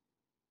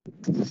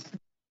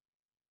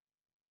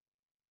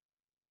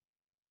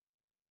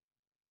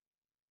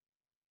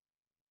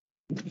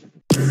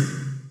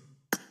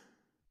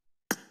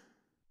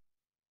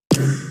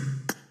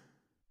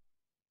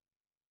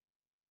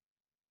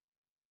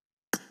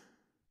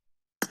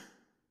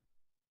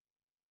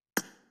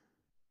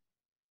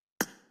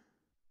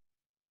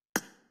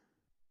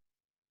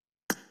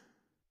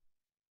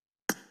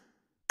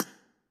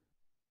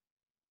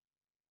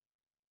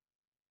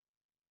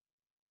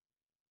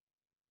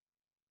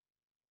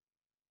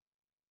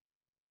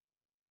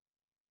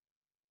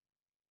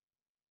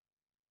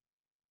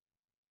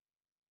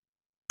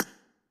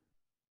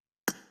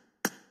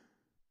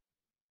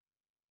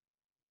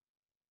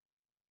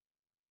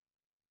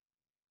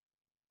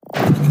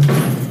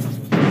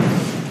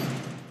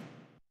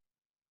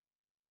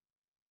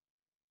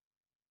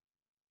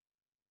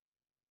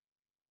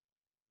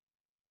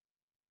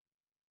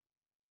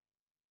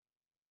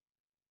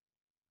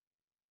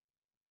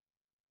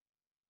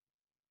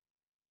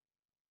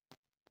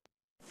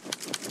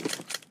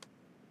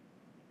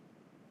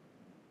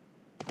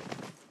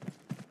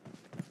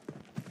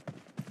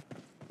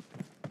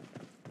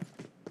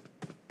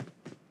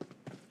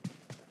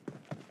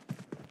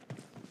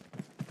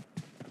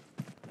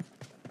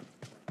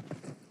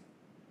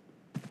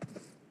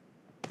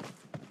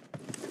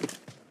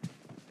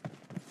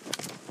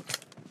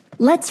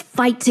Let's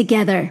fight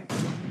together.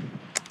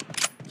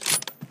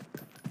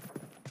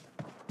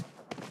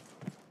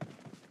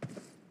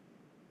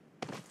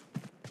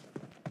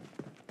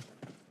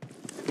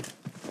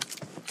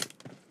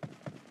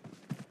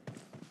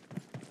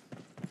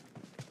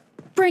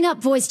 Bring up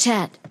voice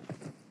chat.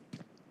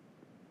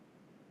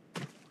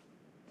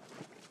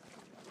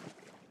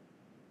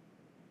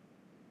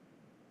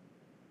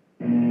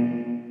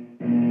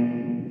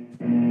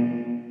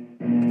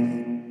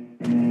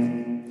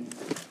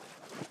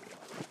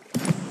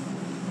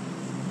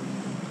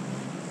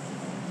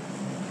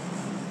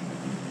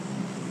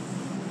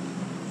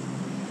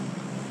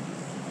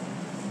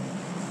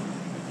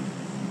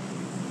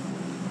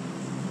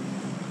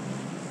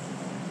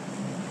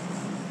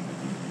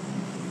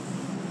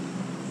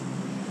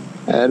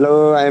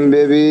 Hello, I'm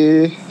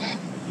baby.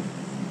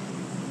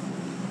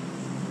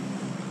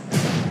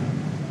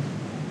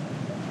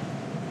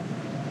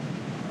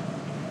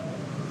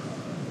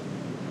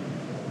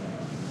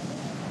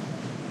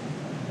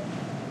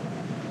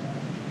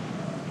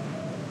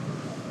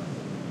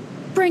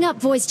 Bring up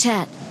voice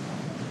chat.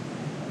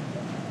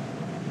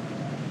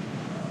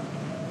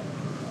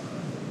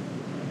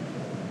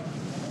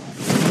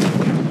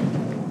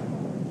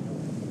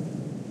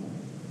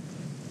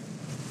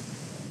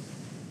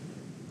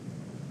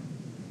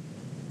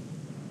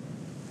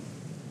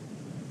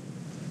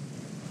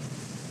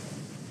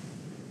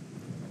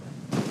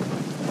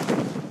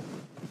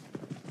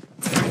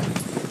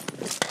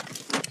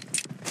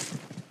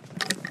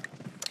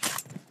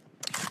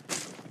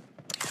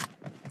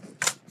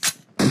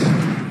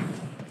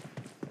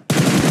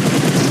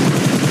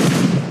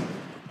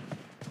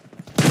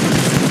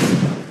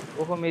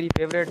 ओहो मेरी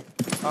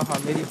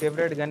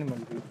फेवरेट गन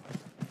मिल गई।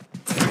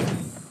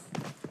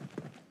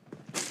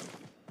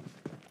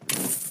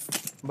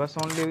 बस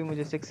ओनली अभी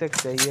मुझे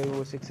 6x चाहिए,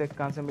 वो 6x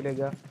कहाँ से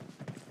मिलेगा?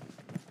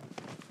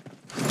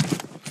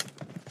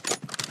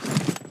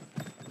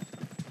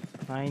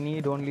 आई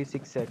नीड ओनली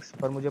 6x,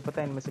 पर मुझे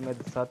पता है इनमें से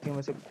मेरे साथियों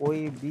में से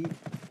कोई भी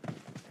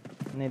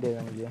नहीं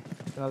देगा मुझे।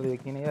 इतना तो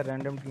यकीन है यार,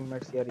 रैंडम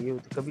टीममेट्स यार ये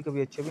कभी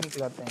कभी अच्छे भी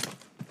निकलाते हैं,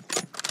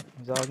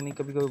 मजाक नहीं,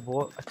 कभी कभी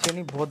बहुत अच्छे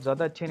नहीं, बहुत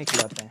ज़्यादा अच्छे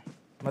निकलाते हैं।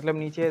 मतलब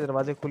नीचे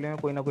दरवाजे खुले हैं,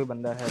 कोई ना कोई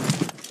बंदा है।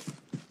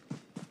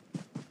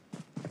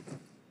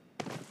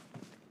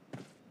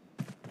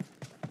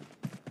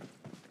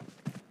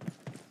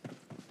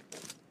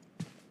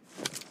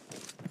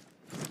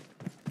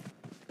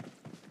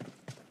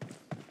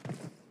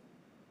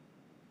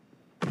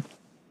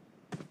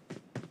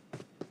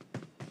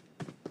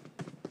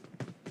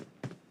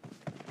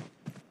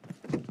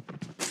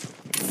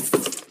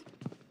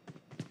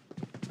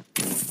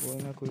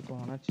 कोई ना कोई तो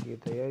होना चाहिए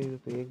था यार, ये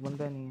तो एक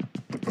बंदा नहीं है।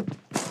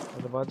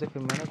 दरवाजे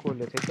फिर मैंने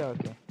खोले थे क्या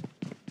आके?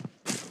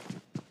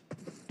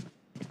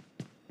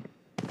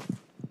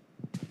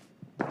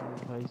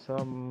 भाई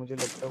साहब मुझे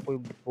लगता है कोई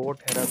बोट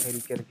हेरा फेरी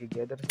करके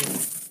गया इधर से,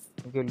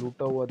 क्योंकि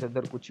लूटा हुआ था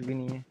इधर कुछ भी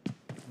नहीं है।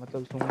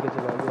 मतलब सूंघ के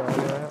चला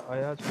गया,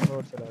 आया सूंघा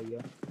और चला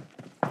गया।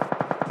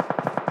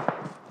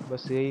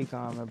 बस यही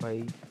काम है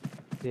भाई,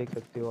 देख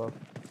सकते हो आप।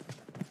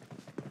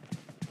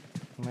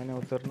 मैंने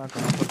उतरना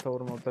कहाँ पर था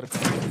और मैं उतर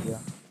कहाँ पर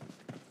गया।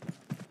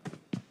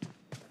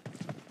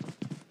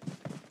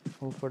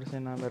 ऊपर से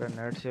ना मेरा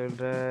नेट चल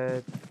रहा है,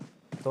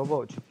 तौबा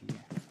हो चुकी है।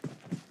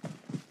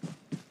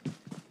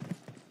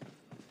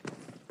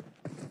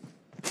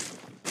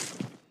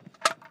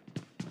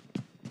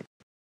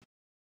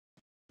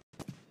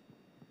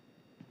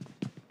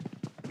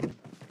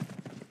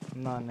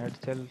 ना नेट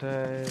चल रहा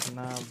है,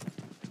 ना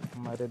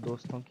हमारे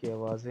दोस्तों की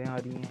आवाज़ें आ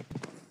रही हैं।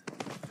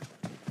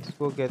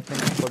 इसको कहते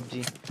हैं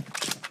PUBG.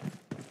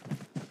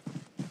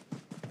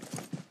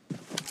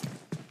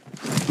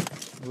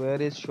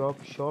 Where is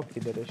shop? Shop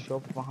किधर है?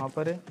 शॉप वहाँ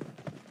पर है,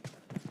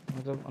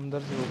 मतलब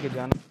अंदर से होके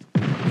जाना।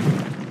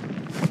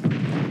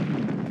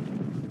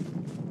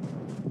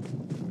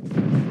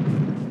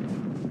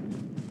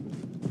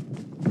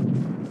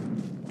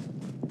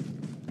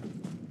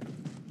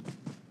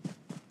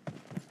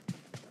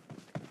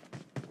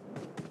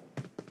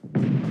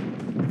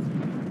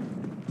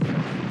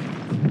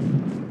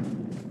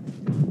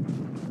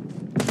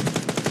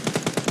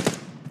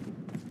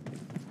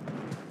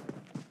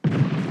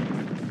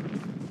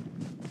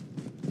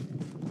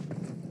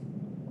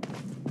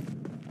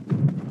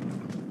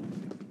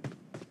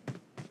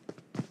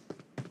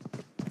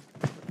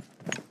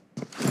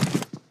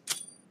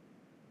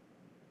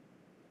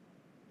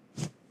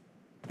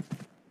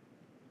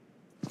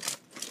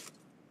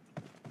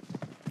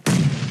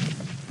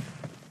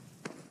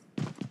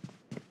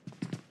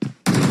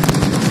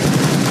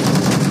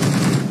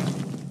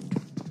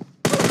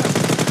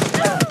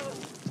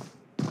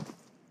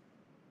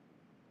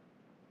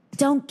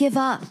 Don't give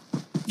up.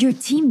 Your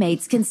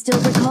teammates can still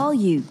recall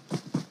you.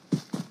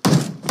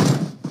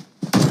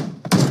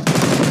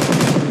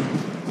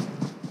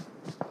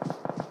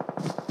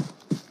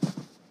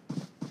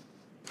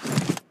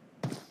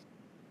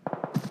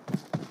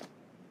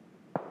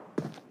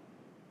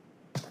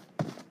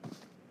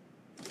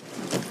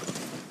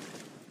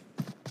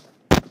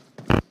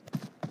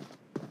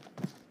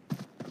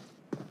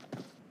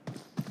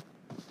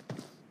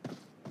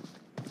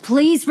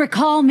 Please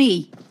recall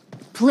me.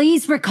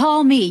 Please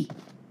recall me.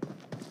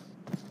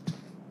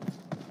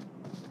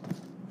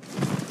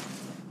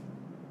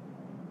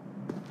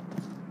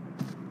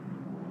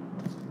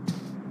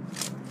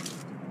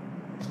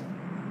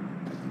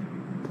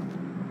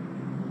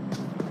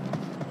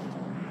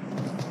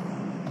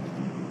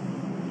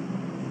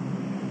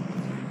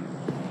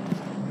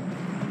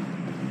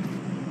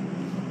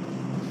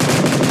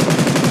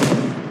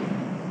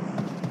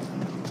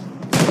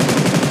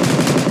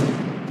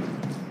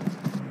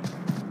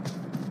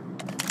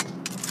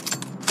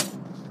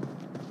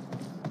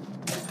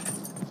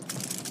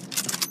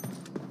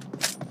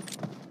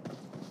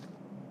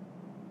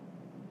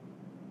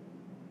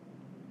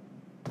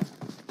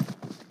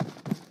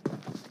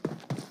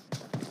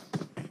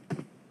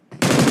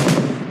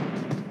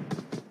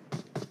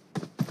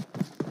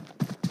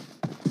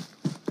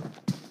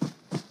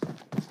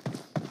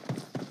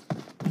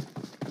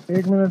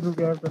 एक मिनट रुक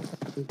यार कर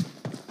सकते।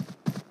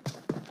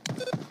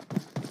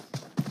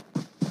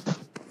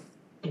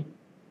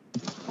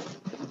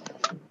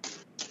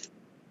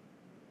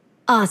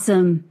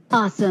 Awesome.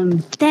 Awesome.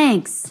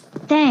 Thanks.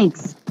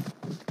 Thanks.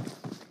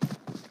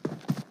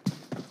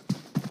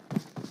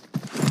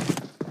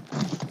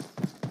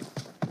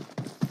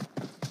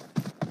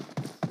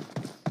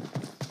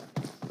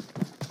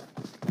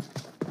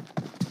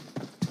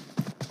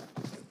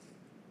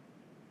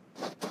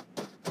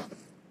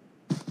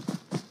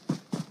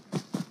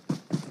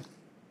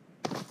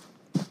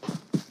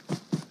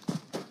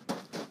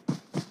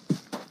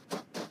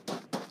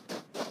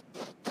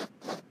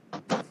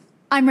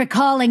 I'm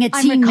recalling a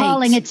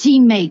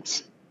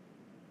teammate.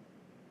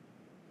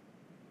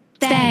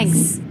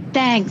 Thanks.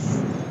 Thanks.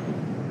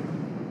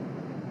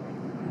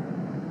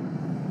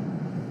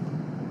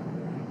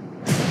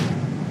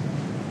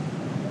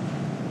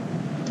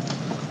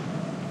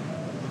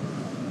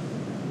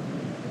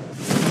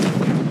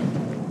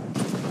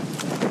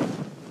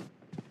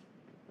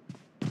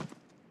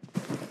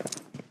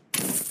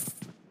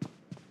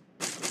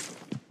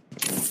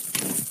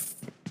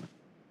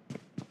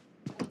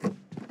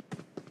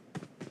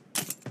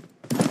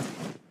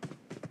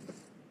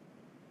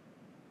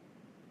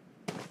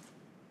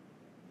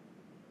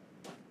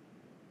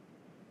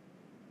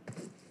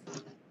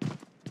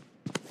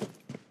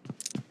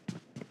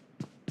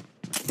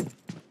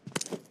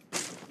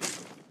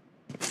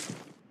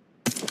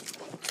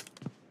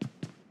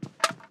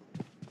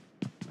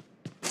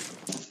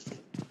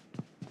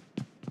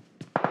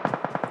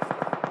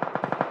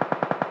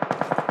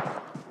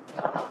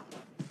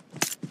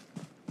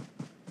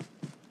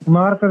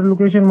 मार कर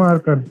लोकेशन मार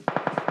कर।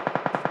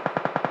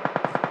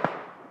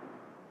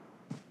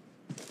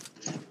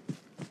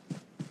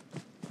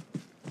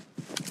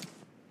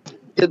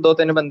 ये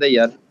 2-3 बंदे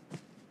यार।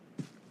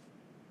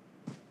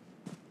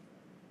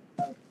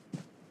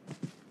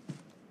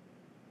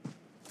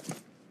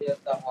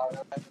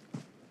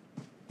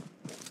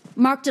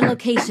 Marked a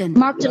location.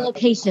 Marked a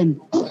location.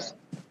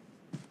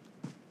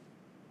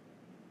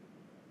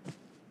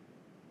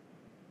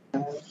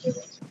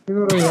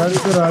 यार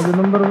इधर आज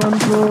नंबर 1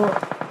 तो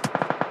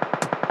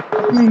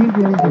नहीं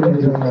गेम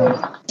खेलेगा।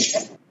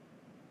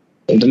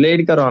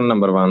 डिलीट करो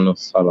नंबर 1 नो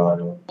साला।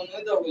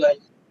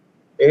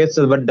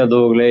 इससे बड़ा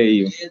दोगले ही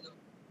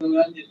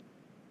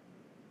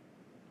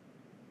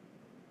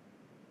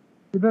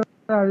इधर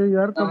आ जाओ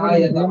यार,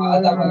 कबड्डी गेम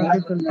आगे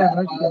चलते हैं।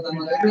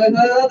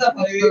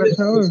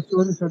 Sorry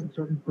sorry sorry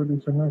sorry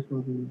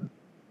sorry.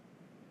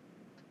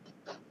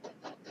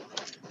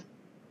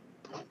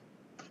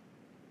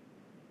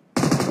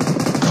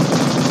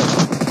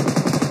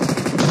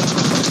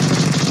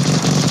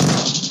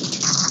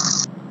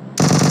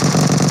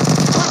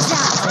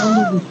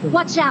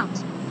 Watch out!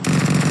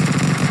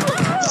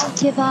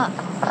 Don't give up.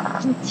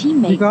 Your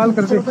teammates निकाल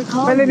कर दे, still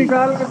recall पहले you.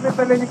 निकाल कर दे,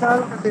 पहले निकाल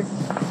कर दे।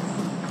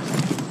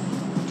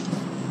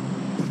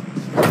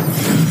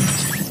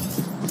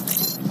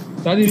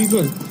 शादी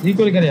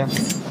रिकॉल कर यार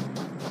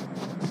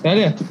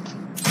पहले।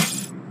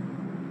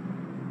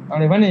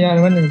 अरे बने यार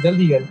बने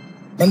जल्दी कर,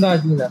 बंदा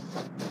आज मिला।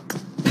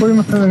 कोई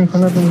मसला नहीं,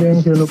 खाना तुम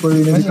गेम खेलो,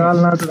 कोई नहीं, निकाल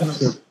ना तो।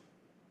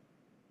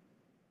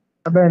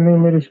 अबे नहीं,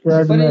 मेरी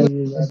स्क्वाड में आई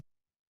है यार।